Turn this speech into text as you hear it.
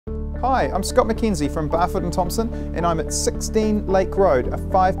Hi, I'm Scott Mackenzie from Barfoot and Thompson, and I'm at 16 Lake Road, a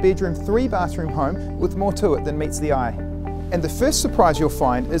 5-bedroom, 3-bathroom home with more to it than meets the eye. And the first surprise you'll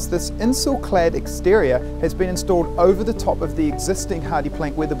find is this insul clad exterior has been installed over the top of the existing hardy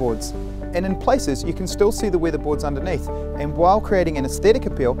plank weatherboards. And in places you can still see the weatherboards underneath, and while creating an aesthetic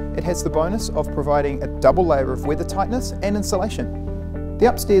appeal, it has the bonus of providing a double layer of weather tightness and insulation. The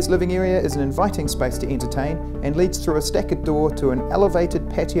upstairs living area is an inviting space to entertain and leads through a staggered door to an elevated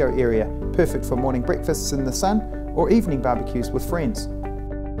patio area, perfect for morning breakfasts in the sun or evening barbecues with friends.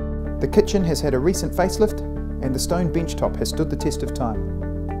 The kitchen has had a recent facelift and the stone bench top has stood the test of time.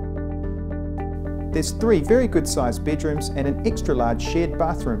 There's 3 very good sized bedrooms and an extra large shared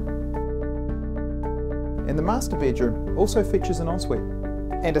bathroom. And the master bedroom also features an ensuite.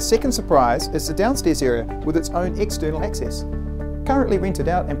 And a second surprise is the downstairs area with its own external access. Currently rented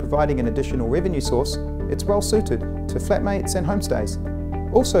out and providing an additional revenue source, it's well suited to flatmates and homestays.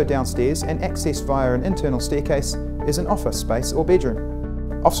 Also downstairs and accessed via an internal staircase is an office space or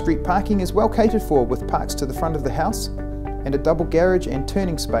bedroom. Off-street parking is well catered for with parks to the front of the house and a double garage and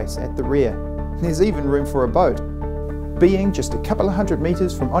turning space at the rear. There's even room for a boat. Being just a couple of hundred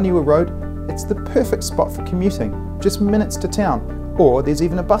metres from Oniwa Road, it's the perfect spot for commuting, just minutes to town, or there's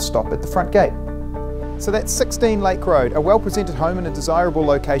even a bus stop at the front gate. So that's 16 Lake Road, a well-presented home in a desirable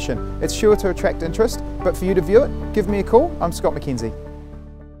location. It's sure to attract interest, but for you to view it, give me a call. I'm Scott Mackenzie.